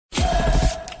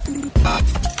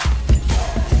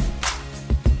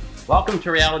Welcome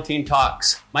to Realiteen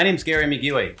Talks. My name is Gary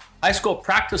McGuey, high school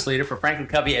practice leader for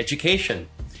FranklinCovey Education.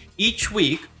 Each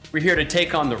week, we're here to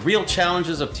take on the real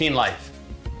challenges of teen life.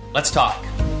 Let's talk.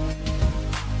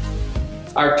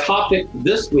 Our topic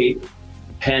this week,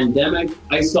 pandemic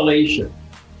isolation.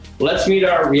 Let's meet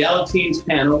our Realiteen's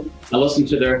panel and listen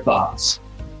to their thoughts.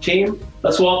 Team,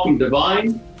 let's welcome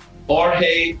Divine,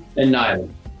 Jorge, and Nyla.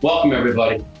 Welcome,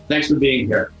 everybody. Thanks for being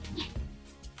here.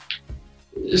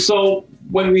 So,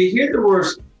 when we hear the word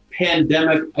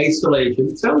pandemic isolation,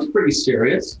 it sounds pretty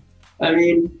serious. I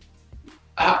mean,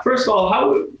 first of all,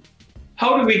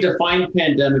 how do we define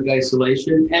pandemic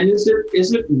isolation, and is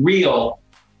it real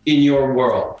in your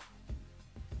world?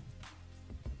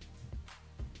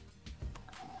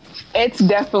 It's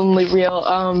definitely real.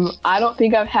 I don't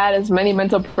think I've had as many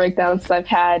mental breakdowns as I've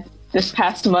had this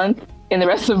past month in the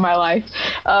rest of my life.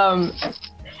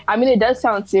 I mean, it does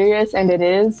sound serious, and it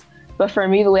is. But for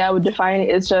me, the way I would define it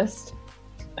is just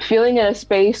feeling in a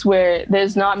space where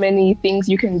there's not many things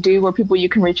you can do or people you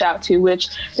can reach out to, which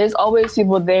there's always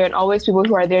people there and always people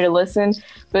who are there to listen,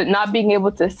 but not being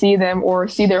able to see them or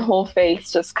see their whole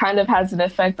face just kind of has an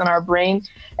effect on our brain.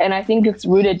 And I think it's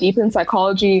rooted deep in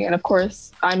psychology. And of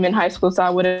course, I'm in high school, so I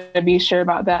wouldn't be sure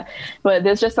about that. But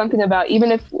there's just something about,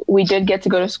 even if we did get to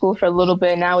go to school for a little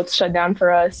bit, now it's shut down for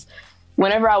us.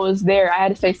 Whenever I was there, I had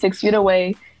to stay 6 feet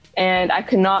away. And I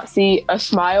could not see a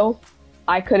smile.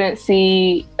 I couldn't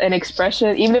see an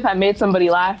expression. Even if I made somebody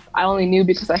laugh, I only knew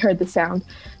because I heard the sound.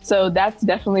 So that's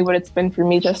definitely what it's been for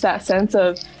me, just that sense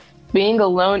of being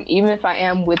alone, even if I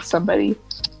am with somebody.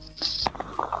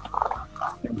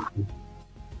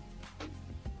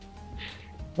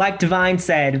 Like Divine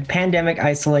said, pandemic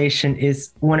isolation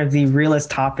is one of the realest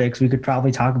topics we could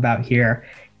probably talk about here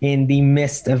in the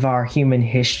midst of our human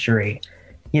history.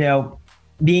 You know,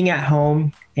 being at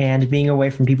home and being away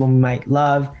from people we might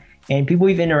love and people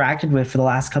we've interacted with for the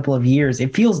last couple of years,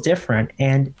 it feels different.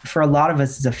 And for a lot of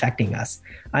us, it's affecting us.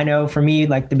 I know for me,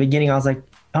 like the beginning, I was like,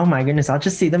 oh my goodness, I'll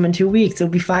just see them in 2 weeks. It'll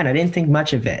be fine. I didn't think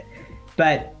much of it.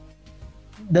 But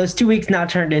those 2 weeks now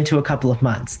turned into a couple of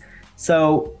months.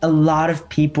 So a lot of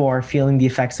people are feeling the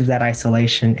effects of that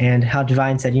isolation, and how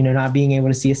Divine said, you know, not being able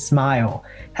to see a smile,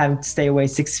 having to stay away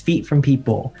 6 feet from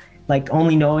people, like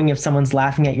only knowing if someone's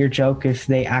laughing at your joke if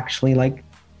they actually like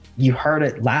you heard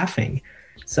it laughing.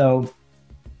 So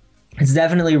it's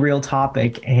definitely a real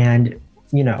topic, and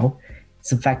you know,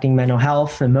 it's affecting mental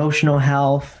health, emotional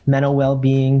health, mental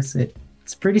well-being. It's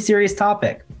a pretty serious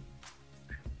topic.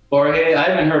 Or hey, I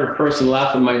haven't heard a person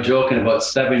laugh at my joke in about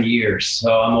 7 years,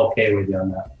 so I'm okay with you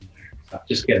on that. So,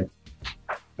 just kidding.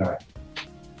 All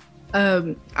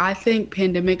right. I think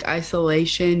pandemic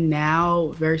isolation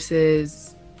now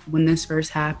versus when this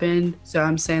first happened. So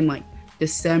I'm saying like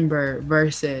December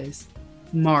versus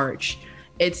March.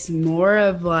 It's more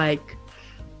of like,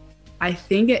 I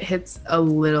think it hits a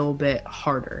little bit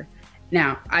harder.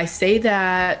 Now, I say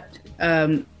that,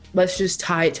 let's just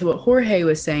tie it to what Jorge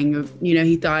was saying. You know,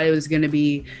 he thought it was going to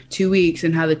be 2 weeks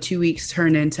and how the 2 weeks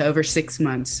turned into over 6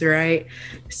 months, right?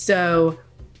 So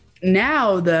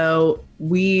now, though,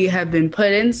 we have been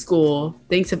put in school,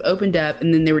 things have opened up,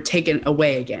 and then they were taken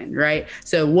away again, right?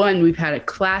 So one, we've had a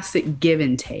classic give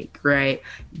and take, right?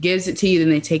 Gives it to you, then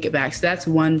they take it back. So that's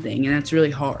one thing, and that's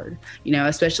really hard, you know,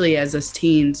 especially as us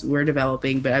teens, we're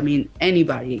developing. But I mean,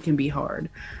 anybody, it can be hard.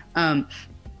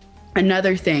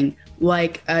 Another thing,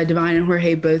 like Divine and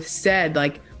Jorge both said,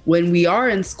 like when we are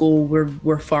in school,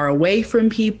 we're far away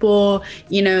from people,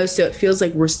 you know, so it feels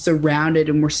like we're surrounded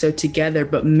and we're so together,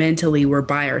 but mentally we're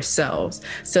by ourselves.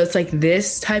 So it's like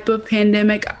this type of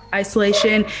pandemic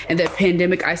isolation, and that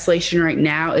pandemic isolation right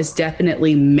now is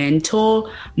definitely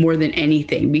mental more than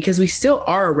anything, because we still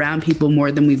are around people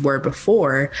more than we were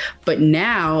before. But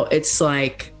now it's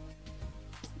like,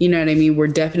 you know what I mean? We're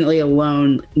definitely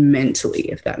alone mentally,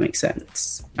 if that makes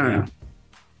sense. I don't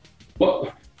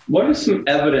know. What is some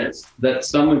evidence that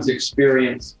someone's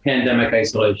experienced pandemic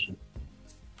isolation?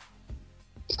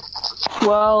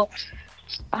 Well,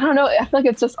 I don't know. I feel like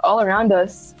it's just all around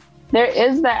us. There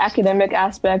is that academic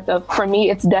aspect of, for me,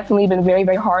 it's definitely been very,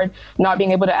 very hard not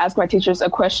being able to ask my teachers a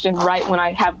question right when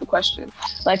I have the question.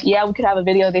 Like, yeah, we could have a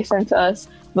video they sent to us,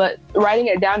 but writing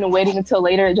it down and waiting until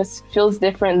later, it just feels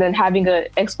different than having an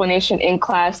explanation in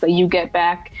class that you get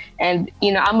back. And,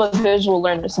 you know, I'm a visual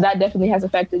learner, so that definitely has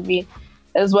affected me,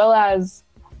 as well as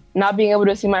not being able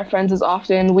to see my friends as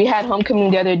often. We had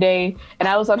homecoming the other day, and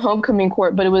I was on homecoming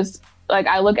court, but it was like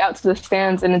I look out to the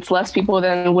stands and it's less people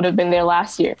than would have been there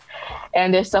last year.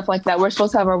 And there's stuff like that. We're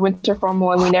supposed to have our winter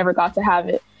formal and we never got to have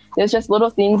it. There's just little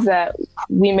things that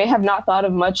we may have not thought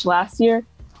of much last year,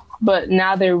 but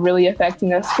now they're really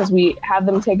affecting us because we have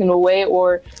them taken away,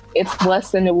 or it's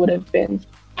less than it would have been.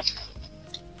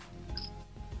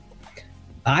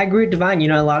 I agree with Divine.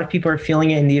 A lot of people are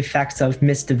feeling it in the effects of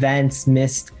missed events,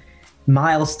 missed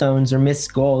milestones, or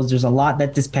missed goals. There's a lot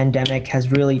that this pandemic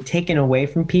has really taken away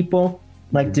from people.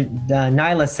 Like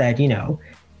Nyla said,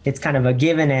 it's kind of a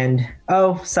given and,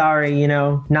 oh, sorry,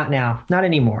 not now, not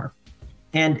anymore.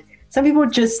 And some people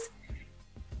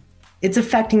it's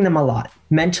affecting them a lot,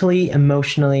 mentally,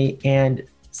 emotionally, and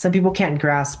some people can't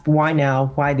grasp why now,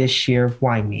 why this year,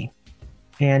 why me.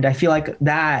 And I feel like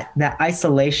that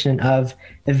isolation of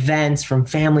events from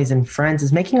families and friends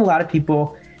is making a lot of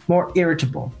people more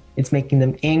irritable. It's making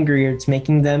them angrier. It's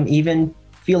making them even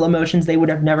feel emotions they would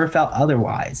have never felt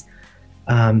otherwise.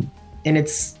 And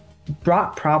it's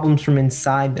brought problems from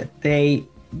inside that they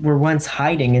were once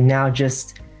hiding, and now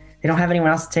they don't have anyone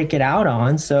else to take it out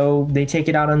on, so they take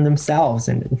it out on themselves.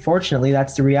 And unfortunately,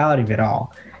 that's the reality of it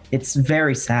all. It's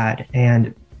very sad,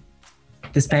 and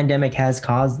this pandemic has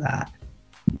caused that.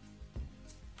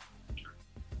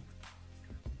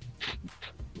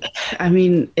 I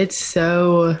mean, it's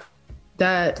so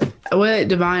that what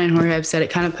Divine and Jorge have said, it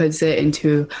kind of puts it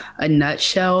into a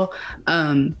nutshell.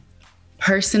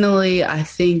 Personally, I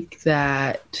think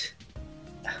that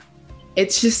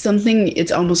it's just something,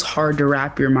 it's almost hard to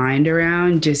wrap your mind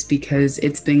around just because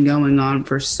it's been going on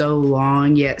for so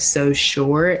long, yet so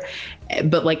short.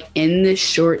 But like in this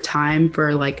short time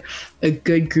for like a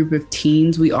good group of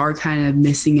teens, we are kind of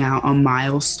missing out on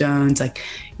milestones. Like,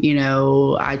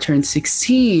 I turned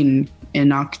 16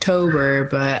 in October,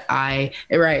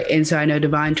 and so I know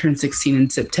Divine turned 16 in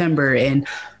September, and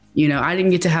I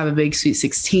didn't get to have a big sweet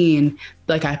 16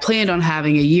 like I planned on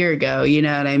having a year ago, you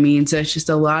know what I mean? So it's just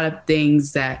a lot of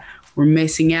things that we're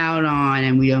missing out on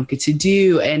and we don't get to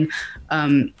do. And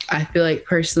I feel like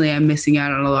personally I'm missing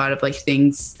out on a lot of like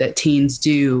things that teens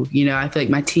do. I feel like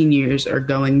my teen years are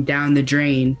going down the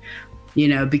drain,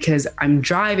 because I'm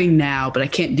driving now, but I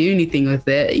can't do anything with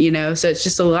it, So it's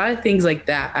just a lot of things like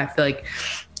that. I feel like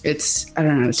it's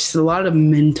just a lot of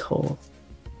mental.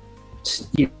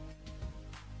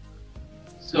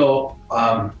 So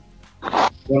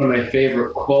one of my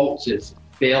favorite quotes is,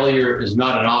 failure is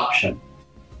not an option,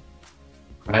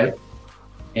 right?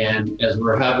 And as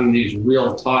we're having these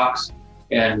real talks,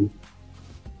 and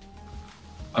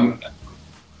I'm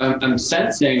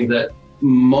sensing that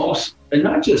most, and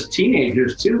not just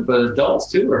teenagers too, but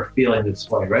adults too are feeling this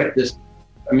way, right? It's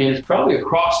probably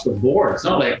across the board. It's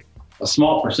not like a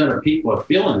small percent of people are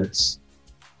feeling this.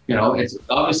 It's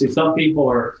obviously some people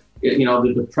are,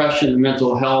 the depression,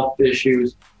 mental health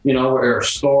issues, are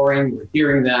soaring. We're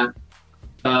hearing that.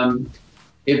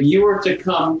 If you were to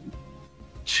come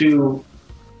to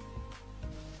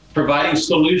providing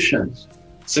solutions,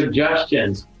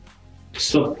 suggestions,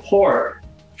 support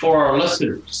for our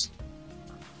listeners,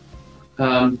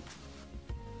 what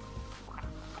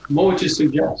would you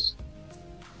suggest?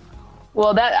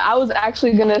 Well, that I was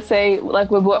actually going to say,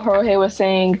 like with what Jorge was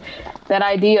saying, that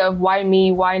idea of why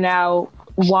me, why now,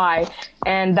 why?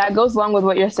 And that goes along with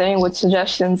what you're saying with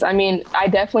suggestions. I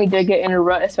definitely did get in a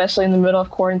rut, especially in the middle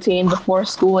of quarantine, before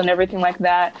school and everything like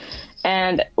that.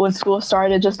 And when school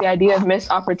started, just the idea of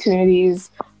missed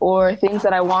opportunities or things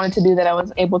that I wanted to do that I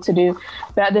wasn't able to do.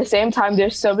 But at the same time,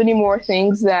 there's so many more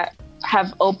things that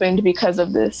have opened because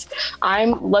of this.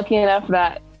 I'm lucky enough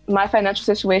that my financial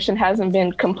situation hasn't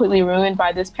been completely ruined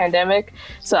by this pandemic.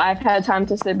 So I've had time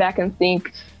to sit back and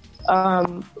think,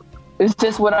 it's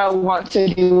just what I want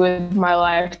to do with my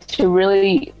life, to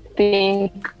really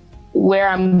think where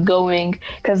I'm going.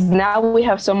 Because now we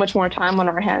have so much more time on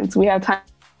our hands. We have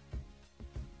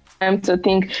time to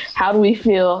think, how do we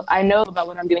feel? I know about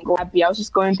what I'm getting happy. I was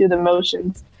just going through the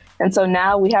motions. And so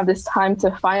now we have this time to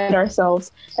find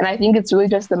ourselves. And I think it's really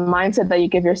just the mindset that you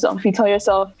give yourself. If you tell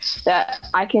yourself that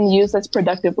I can use this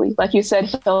productively, like you said,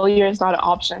 failure is not an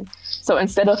option. So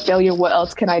instead of failure, what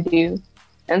else can I do?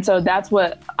 And so that's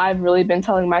what I've really been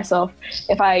telling myself.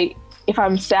 If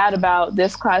I'm sad about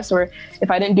this class, or if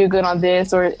I didn't do good on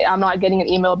this, or I'm not getting an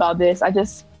email about this, I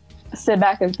just sit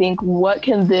back and think, what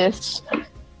can this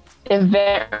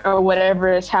event or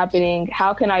whatever is happening,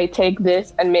 how can I take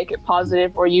this and make it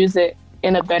positive or use it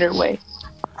in a better way?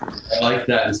 I like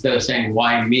that. Instead of saying,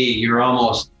 why me, you're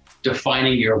almost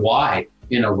defining your why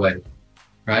in a way,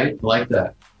 right? I like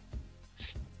that.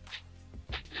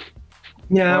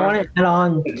 Yeah, I want to add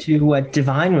on to what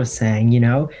Divine was saying,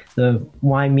 the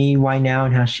why me, why now,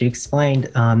 and how she explained.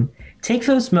 Take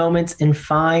those moments and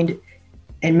find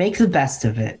and make the best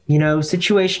of it.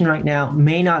 Situation right now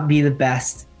may not be the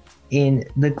best in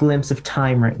the glimpse of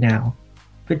time right now,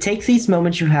 but take these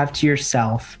moments you have to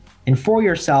yourself and for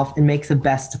yourself and make the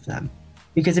best of them.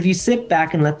 Because if you sit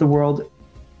back and let the world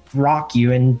rock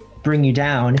you and bring you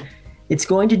down, it's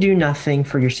going to do nothing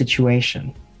for your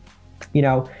situation. You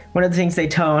know, one of the things they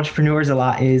tell entrepreneurs a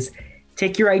lot is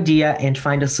take your idea and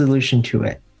find a solution to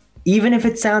it. Even if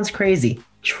it sounds crazy,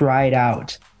 try it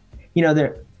out. You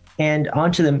know, and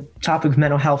onto the topic of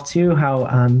mental health too,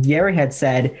 how Yeri had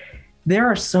said, there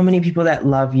are so many people that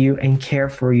love you and care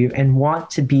for you and want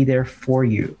to be there for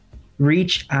you.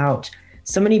 Reach out.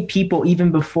 So many people,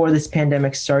 even before this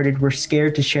pandemic started, were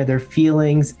scared to share their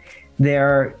feelings,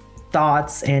 their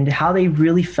thoughts, and how they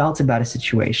really felt about a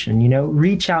situation. You know,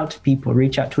 reach out to people,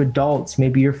 reach out to adults,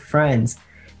 maybe your friends.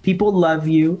 People love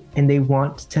you and they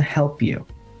want to help you,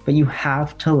 but you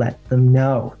have to let them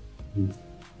know.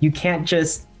 You can't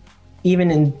just,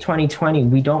 even in 2020,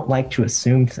 we don't like to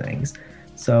assume things.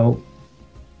 So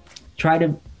try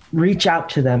to reach out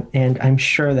to them, and I'm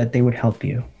sure that they would help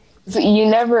you. So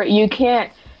you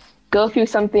can't go through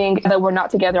something that we're not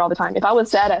together all the time. If I was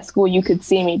sad at school, you could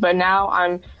see me, but now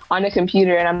I'm on a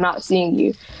computer and I'm not seeing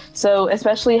you. So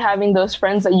especially having those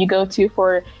friends that you go to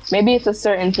for, maybe it's a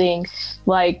certain thing,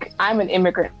 like I'm an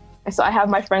immigrant. So I have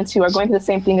my friends who are going through the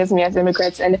same thing as me as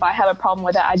immigrants. And if I have a problem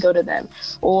with that, I go to them.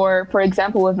 Or for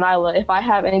example, with Nyla, if I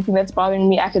have anything that's bothering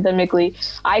me academically,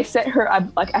 I sent her,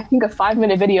 I think a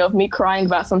 5-minute video of me crying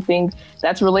about something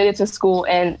that's related to school.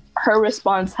 And her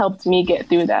response helped me get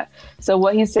through that. So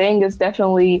what he's saying is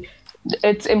definitely,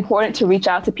 it's important to reach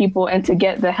out to people and to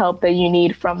get the help that you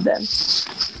need from them.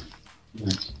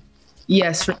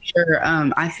 Yes, for sure.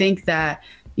 I think that,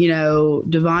 you know,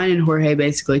 Divine and Jorge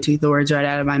basically took the words right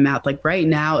out of my mouth. Like right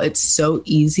now, it's so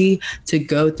easy to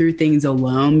go through things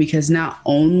alone, because not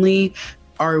only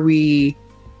are we,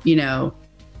 you know,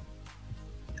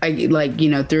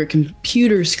 through a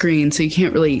computer screen, so you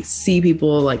can't really see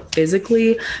people like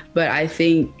physically, but I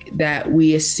think that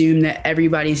we assume that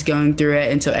everybody's going through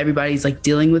it, and so everybody's like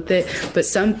dealing with it. But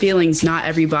some feelings not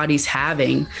everybody's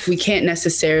having. We can't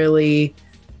necessarily,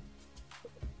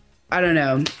 I don't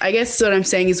know. I guess what I'm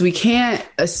saying is we can't,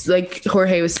 like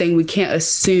Jorge was saying, we can't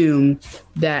assume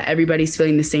that everybody's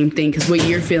feeling the same thing, because what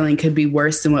you're feeling could be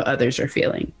worse than what others are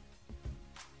feeling.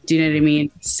 Do you know what I mean?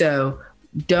 So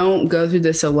don't go through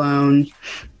this alone.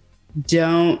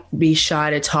 Don't be shy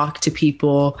to talk to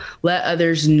people. Let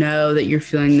others know that you're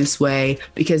feeling this way,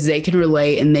 because they can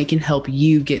relate and they can help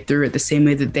you get through it the same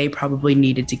way that they probably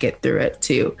needed to get through it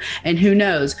too. And who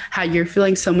knows how you're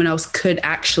feeling, someone else could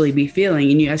actually be feeling,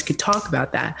 and you guys could talk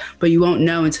about that, but you won't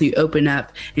know until you open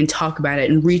up and talk about it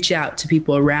and reach out to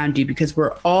people around you, because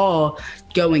we're all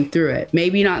going through it.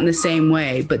 Maybe not in the same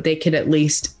way, but they could at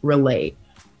least relate.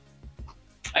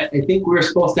 I think we were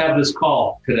supposed to have this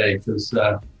call today, because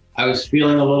I was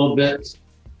feeling a little bit,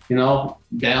 you know,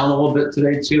 down a little bit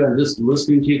today too. And just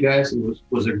listening to you guys, it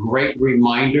was a great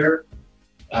reminder.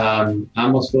 I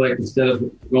almost feel like instead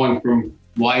of going from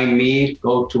why me,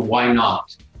 go to why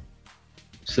not.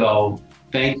 So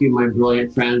thank you, my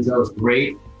brilliant friends. That was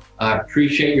great. I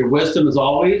appreciate your wisdom as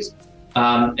always.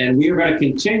 And we are going to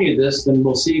continue this, and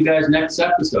we'll see you guys next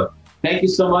episode. Thank you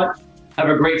so much. Have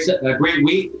a great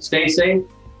week. Stay safe.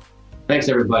 Thanks,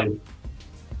 everybody.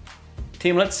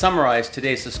 Team, let's summarize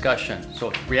today's discussion. So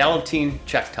it's Realiteen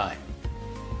check time.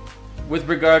 With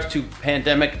regards to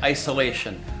pandemic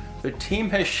isolation, the team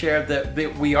has shared that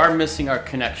we are missing our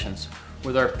connections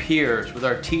with our peers, with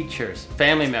our teachers,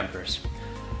 family members.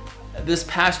 This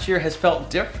past year has felt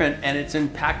different, and it's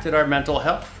impacted our mental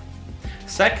health.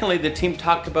 Secondly, the team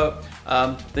talked about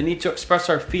the need to express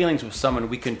our feelings with someone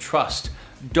we can trust.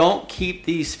 Don't keep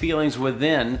these feelings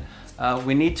within.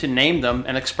 We need to name them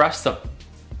and express them.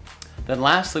 Then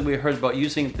lastly, we heard about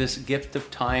using this gift of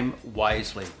time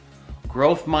wisely.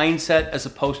 Growth mindset as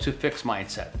opposed to fixed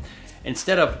mindset.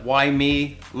 Instead of why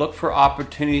me, look for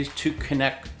opportunities to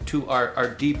connect to our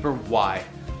deeper why,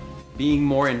 being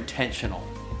more intentional.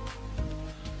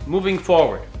 Moving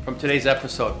forward from today's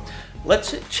episode,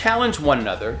 let's challenge one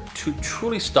another to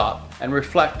truly stop and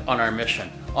reflect on our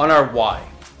mission, on our why.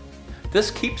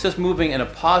 This keeps us moving in a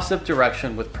positive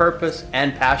direction with purpose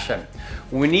and passion.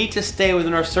 We need to stay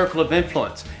within our circle of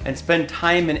influence and spend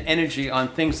time and energy on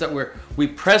things that we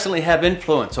presently have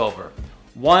influence over.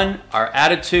 One, our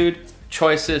attitude,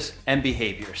 choices, and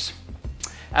behaviors.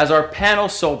 As our panel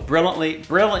so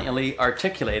brilliantly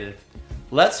articulated,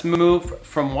 let's move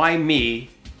from why me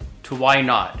to why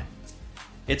not.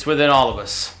 It's within all of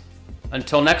us.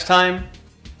 Until next time,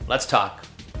 let's talk.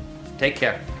 Take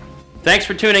care. Thanks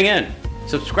for tuning in.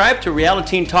 Subscribe to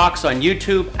Realiteen Talks on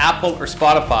YouTube, Apple, or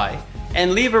Spotify,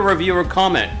 and leave a review or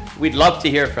comment. We'd love to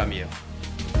hear from you.